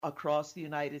across the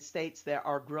United States, there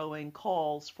are growing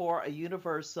calls for a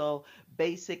universal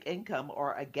basic income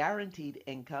or a guaranteed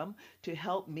income to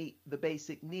help meet the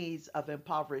basic needs of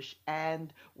impoverished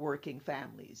and working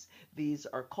families. These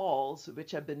are calls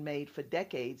which have been made for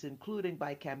decades, including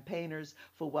by campaigners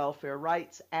for welfare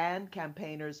rights and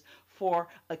campaigners for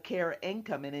a care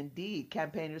income. And indeed,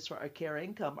 campaigners for a care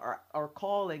income are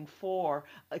calling for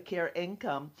a care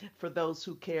income for those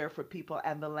who care for people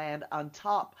and the land on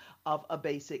top of a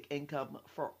basic income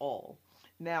for all.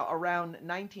 Now, around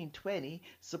 1920,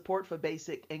 support for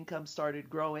basic income started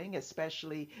growing,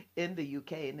 especially in the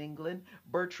UK and England.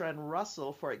 Bertrand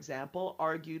Russell, for example,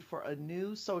 argued for a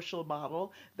new social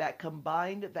model that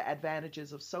combined the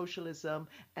advantages of socialism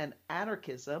and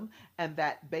anarchism, and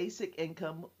that basic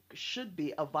income should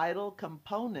be a vital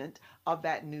component of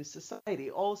that new society.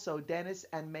 Also, Dennis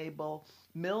and Mabel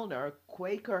Milner,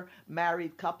 Quaker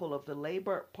married couple of the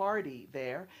Labor Party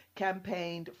there,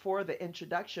 campaigned for the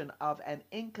introduction of an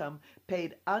income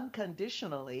paid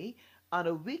unconditionally on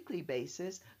a weekly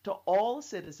basis to all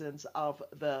citizens of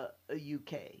the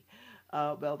UK.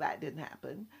 Well, that didn't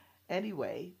happen.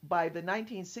 Anyway, by the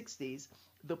 1960s,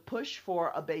 the push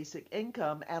for a basic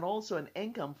income and also an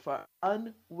income for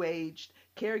unwaged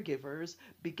caregivers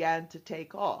began to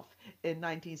take off. In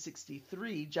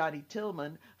 1963, Johnny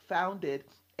Tillman founded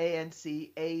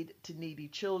ANC Aid to Needy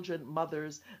Children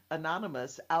Mothers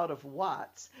Anonymous out of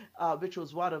Watts, which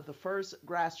was one of the first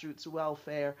grassroots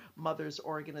welfare mothers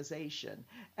organization.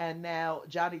 And now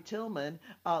Johnny Tillman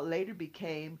later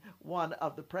became one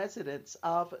of the presidents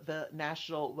of the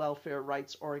National Welfare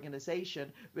Rights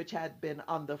Organization, which had been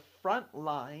on the front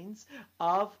lines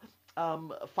of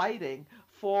fighting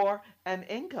for an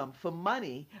income, for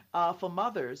money, for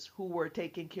mothers who were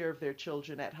taking care of their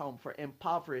children at home, for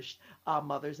impoverished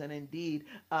mothers. And indeed,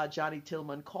 Johnny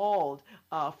Tillman called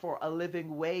for a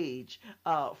living wage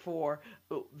for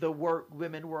the work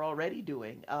women were already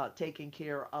doing, taking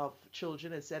care of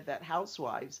children, and said that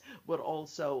housewives would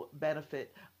also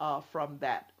benefit from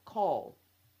that call.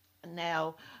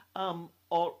 Now,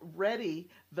 already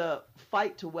the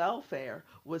fight to welfare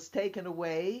was taken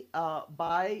away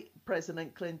by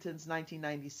President Clinton's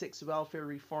 1996 welfare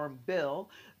reform bill.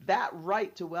 That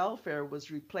right to welfare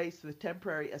was replaced with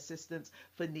temporary assistance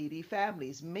for needy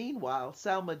families. Meanwhile,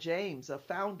 Selma James, a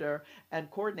founder and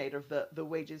coordinator of the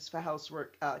Wages for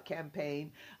Housework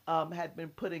campaign, had been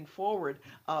putting forward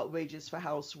wages for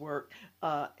housework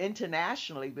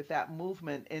internationally with that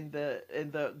movement in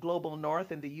the global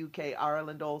north, in the UK,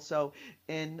 Ireland, also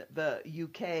in the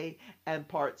UK and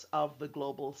parts of the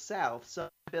global south. So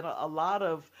there's been a lot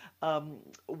of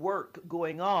work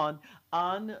going on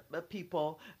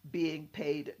people being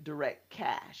paid direct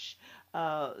cash.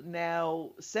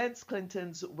 Now, since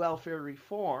Clinton's welfare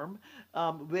reform,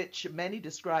 which many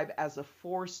describe as a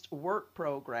forced work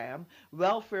program,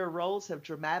 welfare rolls have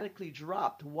dramatically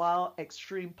dropped while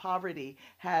extreme poverty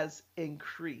has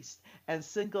increased. And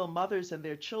single mothers and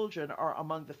their children are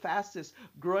among the fastest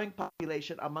growing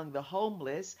population among the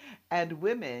homeless, and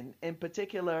women, in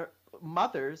particular,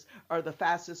 mothers, are the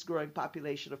fastest growing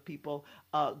population of people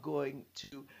going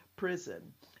to prison.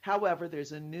 However,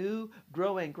 there's a new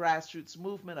growing grassroots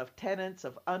movement of tenants,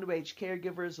 of unwaged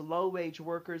caregivers, low-wage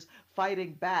workers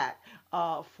fighting back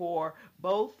for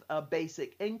both a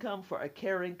basic income, for a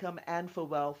care income, and for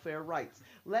welfare rights.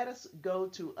 Let us go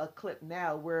to a clip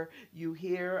now where you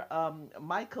hear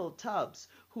Michael Tubbs,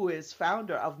 who is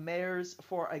founder of Mayors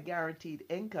for a Guaranteed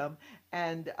Income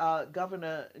and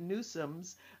Governor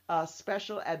Newsom's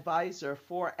special advisor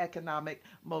for economic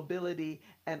mobility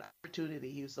and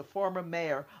opportunity. He was the former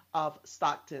mayor of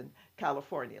Stockton,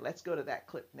 California. Let's go to that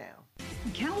clip now.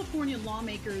 California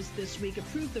lawmakers this week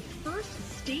approved the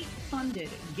first state-funded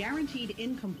guaranteed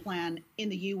income plan in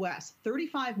the U.S.,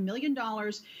 $35 million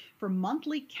for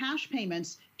monthly cash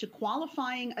payments to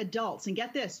qualifying adults. And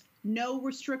get this, no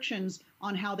restrictions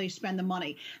on how they spend the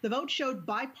money. The vote showed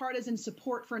bipartisan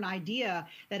support for an idea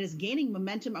that is gaining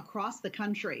momentum across the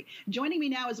country. Joining me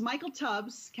now is Michael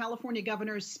Tubbs, California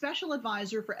Governor's Special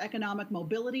Advisor for Economic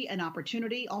Mobility and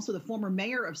Opportunity, also the former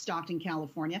mayor of Stockton,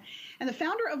 California, and the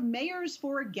founder of Mayors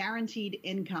for Guaranteed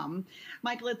Income.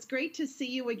 Michael, it's great to see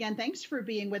you again. Thanks for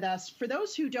being with us. For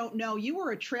those who don't know, you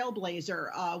were a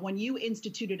trailblazer when you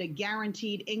instituted a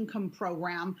guaranteed income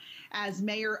program as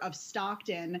mayor of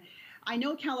Stockton. I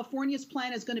know California's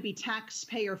plan is going to be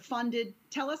taxpayer funded.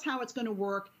 Tell us how it's going to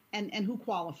work and who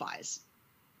qualifies.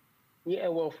 Yeah,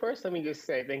 well, first, let me just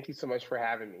say thank you so much for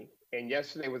having me. And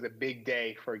yesterday was a big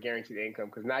day for guaranteed income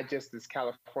because not just this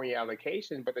California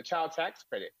allocation, but the child tax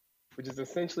credit, which is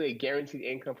essentially a guaranteed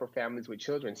income for families with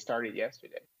children, started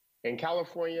yesterday. In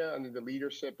California, under the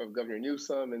leadership of Governor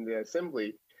Newsom and the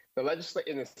Assembly, in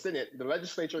the Senate, the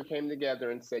legislature came together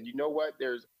and said, you know what,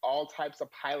 there's all types of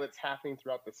pilots happening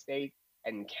throughout the state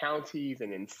and in counties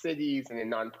and in cities and in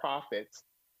nonprofits,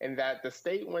 and that the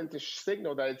state wanted to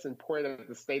signal that it's important that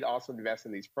the state also invest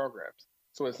in these programs.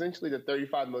 So essentially the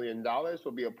 $35 million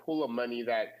will be a pool of money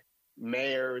that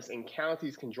mayors and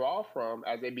counties can draw from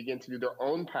as they begin to do their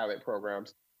own pilot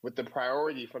programs, with the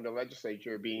priority from the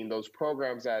legislature being those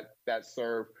programs that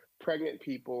serve pregnant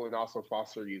people and also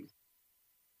foster youth.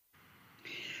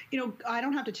 You know, I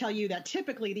don't have to tell you that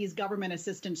typically these government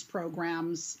assistance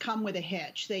programs come with a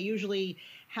hitch. They usually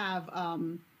have,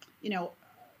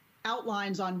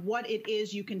 outlines on what it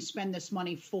is you can spend this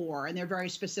money for, and they're very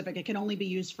specific. It can only be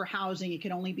used for housing. It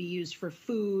can only be used for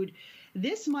food.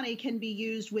 This money can be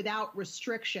used without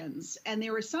restrictions. And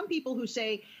there are some people who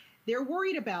say they're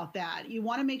worried about that. You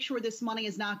want to make sure this money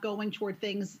is not going toward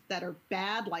things that are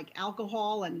bad, like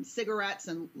alcohol and cigarettes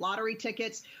and lottery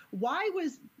tickets. Why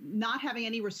was not having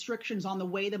any restrictions on the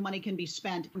way the money can be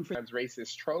spent?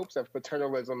 Racist tropes of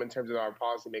paternalism in terms of our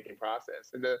policymaking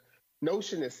process. And the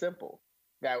notion is simple,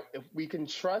 that if we can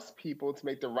trust people to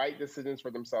make the right decisions for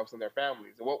themselves and their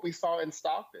families. And what we saw in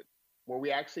Stockton, where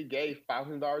we actually gave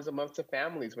 $500 a month to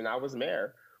families when I was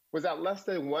mayor, was that less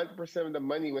than 1% of the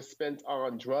money was spent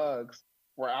on drugs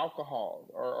or alcohol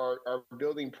or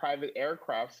building private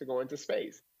aircrafts to go into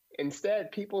space.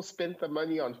 Instead, people spent the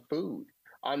money on food,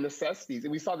 on necessities.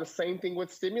 And we saw the same thing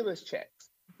with stimulus checks.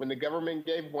 When the government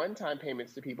gave one-time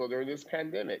payments to people during this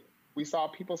pandemic, we saw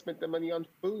people spent the money on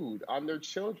food, on their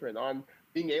children, on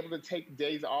being able to take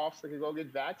days off so they could go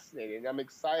get vaccinated. And I'm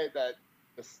excited that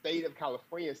the state of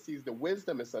California sees the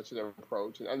wisdom in such an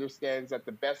approach and understands that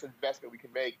the best investment we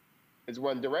can make is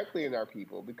one directly in our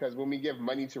people. Because when we give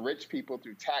money to rich people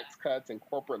through tax cuts and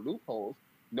corporate loopholes,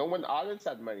 no one audits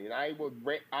that money. And I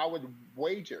would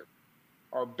wager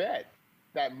or bet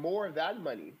that more of that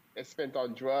money is spent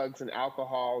on drugs and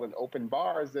alcohol and open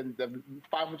bars than the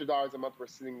 $500 a month we're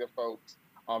sending to folks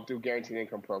through guaranteed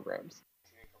income programs.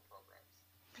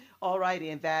 All righty,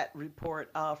 and that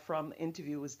report from the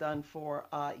interview was done for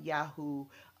Yahoo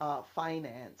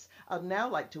Finance. I'd now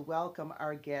like to welcome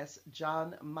our guest,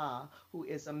 John Ma, who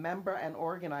is a member and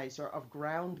organizer of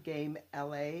Ground Game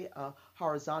LA, a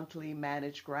horizontally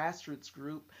managed grassroots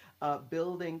group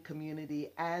building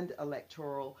community and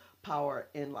electoral power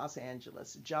in Los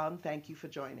Angeles. John, thank you for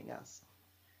joining us.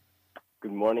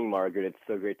 Good morning, Margaret. It's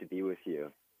so great to be with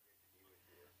you.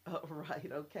 Oh,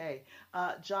 right. Okay.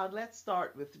 John, let's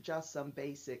start with just some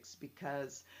basics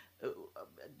because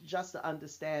just to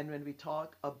understand when we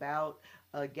talk about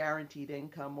guaranteed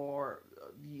income or,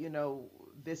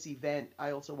 this event,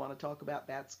 I also want to talk about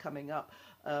that's coming up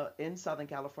in Southern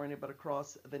California, but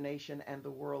across the nation and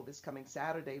the world this coming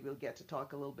Saturday. We'll get to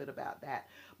talk a little bit about that.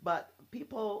 But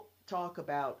people talk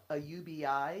about a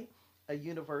UBI, a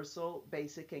universal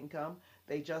basic income.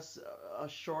 They just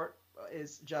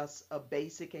is just a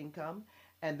basic income,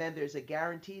 and then there's a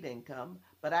guaranteed income.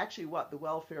 But actually what the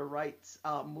welfare rights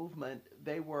movement,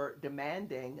 they were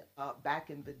demanding back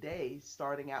in the day,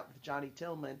 starting out with Johnny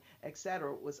Tillman, et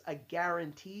cetera, was a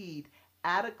guaranteed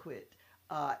adequate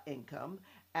income.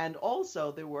 And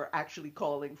also they were actually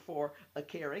calling for a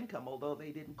care income, although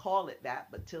they didn't call it that.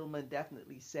 But Tillman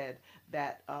definitely said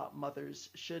that mothers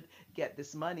should get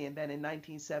this money. And then in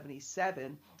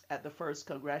 1977, at the first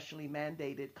congressionally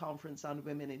mandated Conference on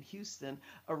Women in Houston,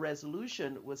 a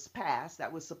resolution was passed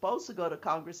that was supposed to go to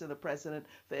Congress and the president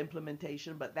for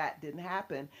implementation, but that didn't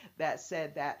happen, that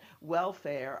said that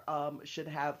welfare should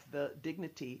have the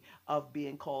dignity of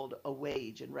being called a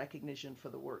wage in recognition for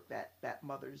the work that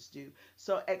mothers do.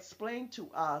 So explain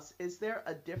to us, is there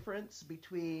a difference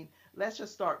between, let's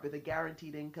just start with the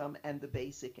guaranteed income and the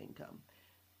basic income?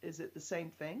 Is it the same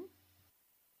thing?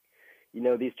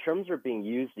 These terms are being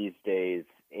used these days,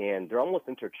 and they're almost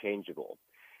interchangeable.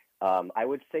 I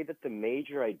would say that the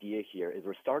major idea here is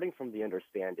we're starting from the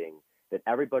understanding that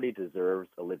everybody deserves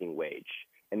a living wage.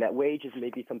 And that wage is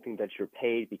maybe something that you're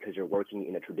paid because you're working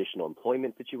in a traditional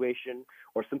employment situation,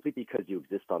 or simply because you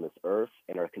exist on this earth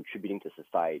and are contributing to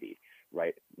society,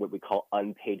 right? What we call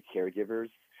unpaid caregivers,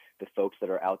 the folks that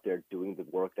are out there doing the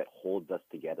work that holds us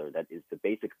together, that is the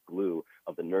basic glue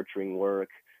of the nurturing work,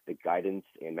 the guidance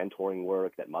and mentoring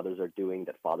work that mothers are doing,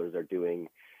 that fathers are doing,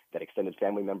 that extended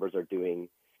family members are doing,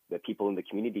 that people in the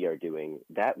community are doing.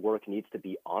 That work needs to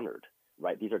be honored,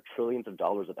 right? These are trillions of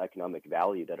dollars of economic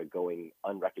value that are going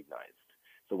unrecognized.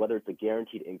 So whether it's a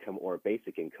guaranteed income or a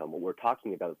basic income, what we're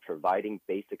talking about is providing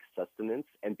basic sustenance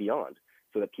and beyond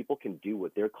so that people can do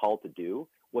what they're called to do,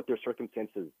 what their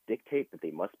circumstances dictate that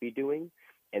they must be doing,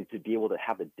 and to be able to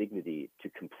have the dignity to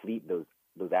complete those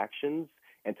actions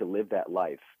and to live that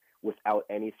life without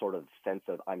any sort of sense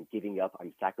of I'm giving up,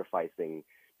 I'm sacrificing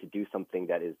to do something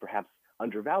that is perhaps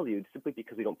undervalued simply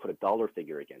because we don't put a dollar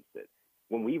figure against it,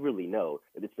 when we really know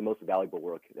that it's the most valuable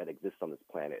work that exists on this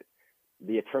planet.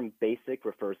 The term basic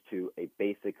refers to a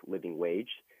basic living wage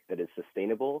that is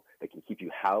sustainable, that can keep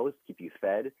you housed, keep you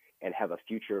fed, and have a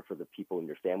future for the people in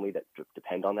your family that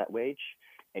depend on that wage.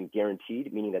 And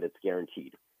guaranteed, meaning that it's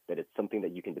guaranteed, that it's something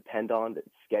that you can depend on, that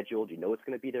it's scheduled, you know it's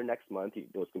going to be there next month, you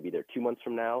know it's going to be there 2 months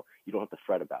from now, you don't have to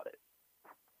fret about it.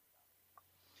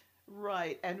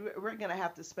 Right, and we're going to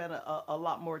have to spend a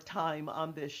lot more time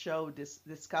on this show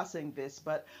discussing this.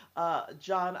 But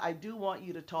John, I do want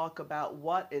you to talk about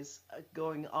what is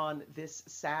going on this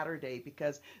Saturday,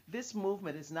 because this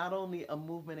movement is not only a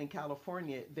movement in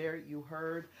California. There you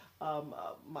heard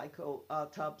Michael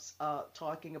Tubbs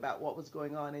talking about what was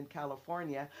going on in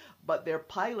California, but there are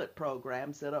pilot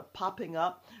programs that are popping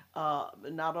up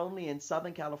not only in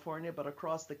Southern California, but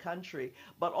across the country,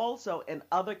 but also in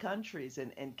other countries,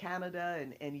 in Canada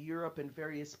and Europe and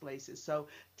various places. So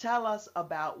tell us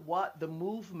about what the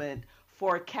movement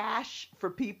for cash for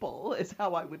people is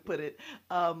how I would put it.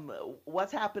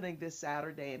 What's happening this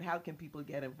Saturday, and how can people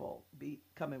get involved,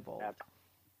 become involved?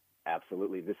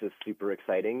 Absolutely. This is super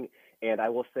exciting. And I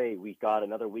will say we got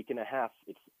another week and a half.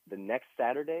 It's the next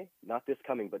Saturday, not this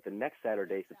coming, but the next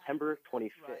Saturday, September 25th.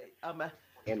 Right.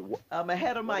 And I'm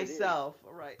ahead of myself.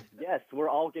 Right. Yes, we're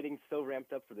all getting so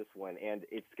ramped up for this one, and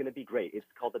it's going to be great. It's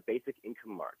called the Basic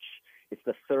Income March. It's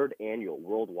the third annual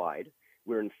worldwide.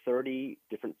 We're in 30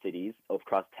 different cities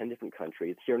across 10 different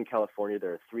countries. Here in California,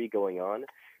 there are 3 going on.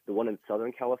 The one in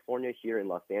Southern California here in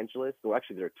Los Angeles, well,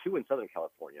 actually there are 2 in Southern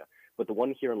California, but the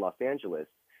one here in Los Angeles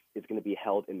is going to be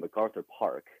held in MacArthur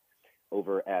Park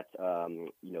over at,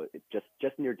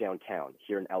 just near downtown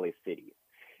here in LA City.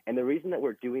 And the reason that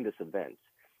we're doing this event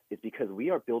is because we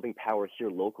are building power here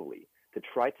locally to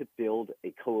try to build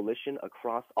a coalition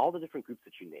across all the different groups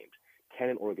that you named,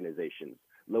 tenant organizations,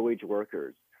 low-wage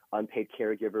workers, unpaid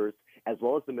caregivers, as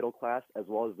well as the middle class, as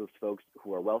well as those folks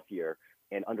who are wealthier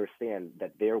and understand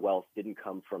that their wealth didn't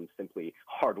come from simply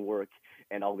hard work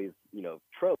and all these,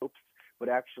 tropes, but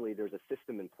actually there's a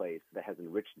system in place that has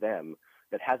enriched them,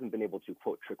 that hasn't been able to,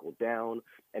 quote, trickle down,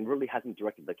 and really hasn't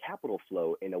directed the capital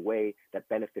flow in a way that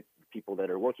benefits people that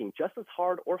are working just as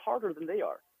hard or harder than they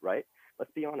are, right?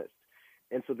 Let's be honest.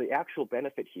 And so the actual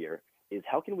benefit here is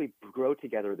how can we grow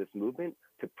together this movement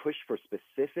to push for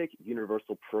specific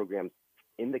universal programs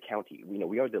in the county?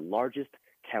 We are the largest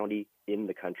county in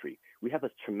the country. We have a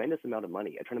tremendous amount of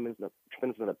money, a tremendous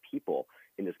amount of people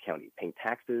in this county paying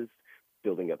taxes,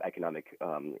 building up economic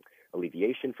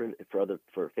alleviation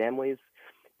for families.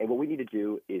 And what we need to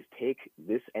do is take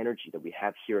this energy that we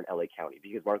have here in LA County,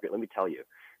 because Margaret, let me tell you,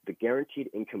 the guaranteed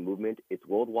income movement is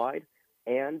worldwide,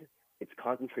 and it's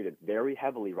concentrated very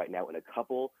heavily right now in a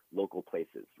couple local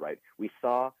places, right? We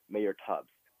saw Mayor Tubbs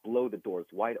blow the doors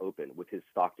wide open with his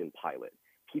Stockton pilot.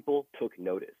 People took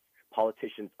notice.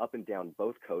 Politicians up and down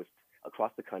both coasts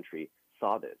across the country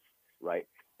saw this, right?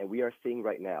 And we are seeing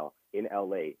right now in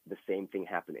LA the same thing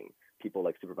happening. People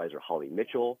like Supervisor Holly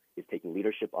Mitchell is taking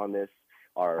leadership on this.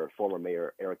 Our former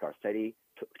Mayor Eric Garcetti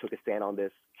took a stand on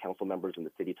this. Council members in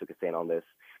the city took a stand on this.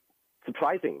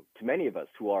 Surprising to many of us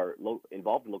who are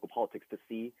involved in local politics to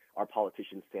see our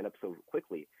politicians stand up so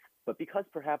quickly. But because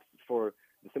perhaps for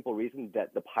the simple reason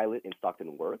that the pilot in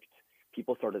Stockton worked,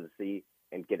 people started to see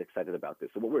and get excited about this.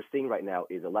 So what we're seeing right now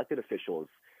is elected officials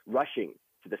rushing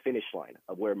to the finish line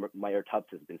of where Mayor Tubbs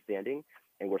has been standing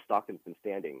and where Stockton's been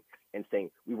standing and saying,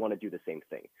 we want to do the same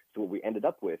thing. So what we ended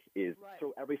up with is,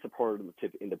 throw every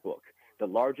superlative in the book, the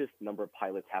largest number of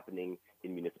pilots happening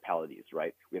in municipalities,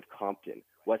 right? We have Compton,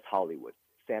 West Hollywood,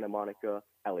 Santa Monica,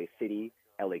 LA City,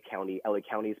 LA County. LA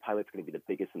County's pilot's going to be the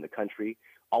biggest in the country.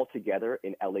 Altogether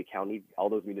in LA County, all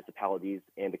those municipalities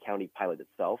and the county pilot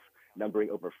itself, numbering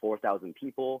over 4,000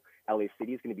 people. LA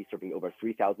City is going to be serving over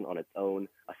 3,000 on its own,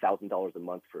 $1,000 a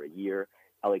month for a year.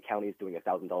 LA County is doing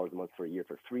 $1,000 a month for a year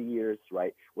for 3 years,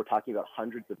 right? We're talking about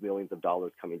hundreds of millions of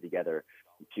dollars coming together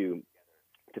to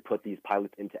put these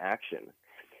pilots into action.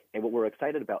 And what we're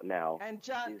excited about now and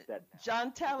John, is that...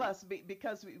 John, tell us,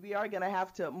 because we are going to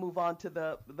have to move on to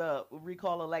the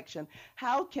recall election,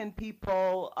 how can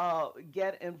people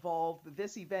get involved?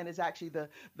 This event is actually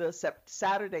the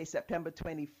Saturday, September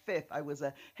 25th. I was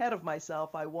ahead of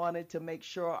myself. I wanted to make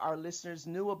sure our listeners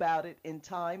knew about it in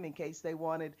time in case they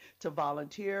wanted to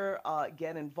volunteer,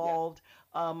 get involved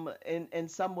in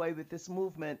some way with this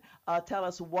movement. Tell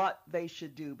us what they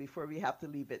should do before we have to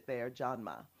leave it there, John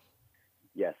Ma.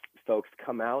 Yes, folks,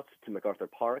 come out to MacArthur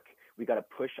Park. we got to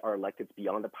push our electeds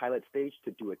beyond the pilot stage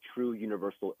to do a true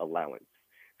universal allowance,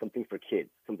 something for kids,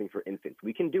 something for infants.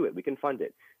 We can do it. We can fund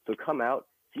it. So come out,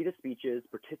 see the speeches,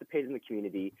 participate in the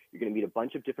community. You're going to meet a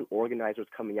bunch of different organizers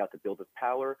coming out to build this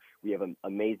power. We have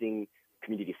amazing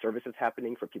community services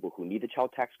happening for people who need the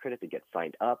child tax credit to get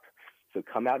signed up. So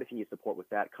come out if you need support with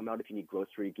that. Come out if you need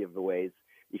grocery giveaways.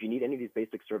 If you need any of these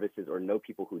basic services or know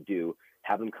people who do,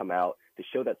 have them come out to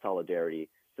show that solidarity.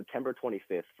 September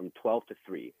 25th from 12 to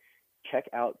 3. Check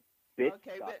out bit.ly.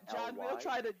 Okay, but John, we'll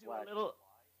try to do a little.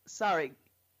 Sorry,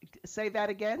 say that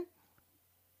again.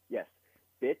 Yes,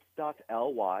 bit.ly/rally,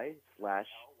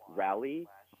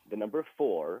 the number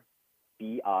 4,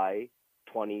 BI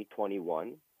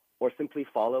 2021, or simply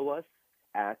follow us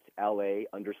at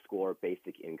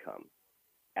LA_basic income.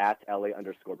 At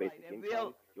LA_basic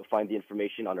income. You'll find the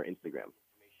information on our Instagram.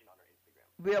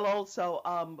 We'll also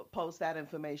post that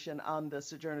information on the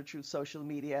Sojourner Truth social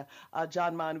media.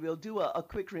 John Mahon, we'll do a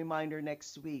quick reminder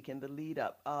next week in the lead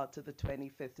up to the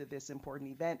 25th of this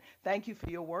important event. Thank you for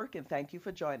your work and thank you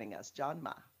for joining us, John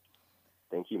Mahon.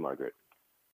 Thank you, Margaret.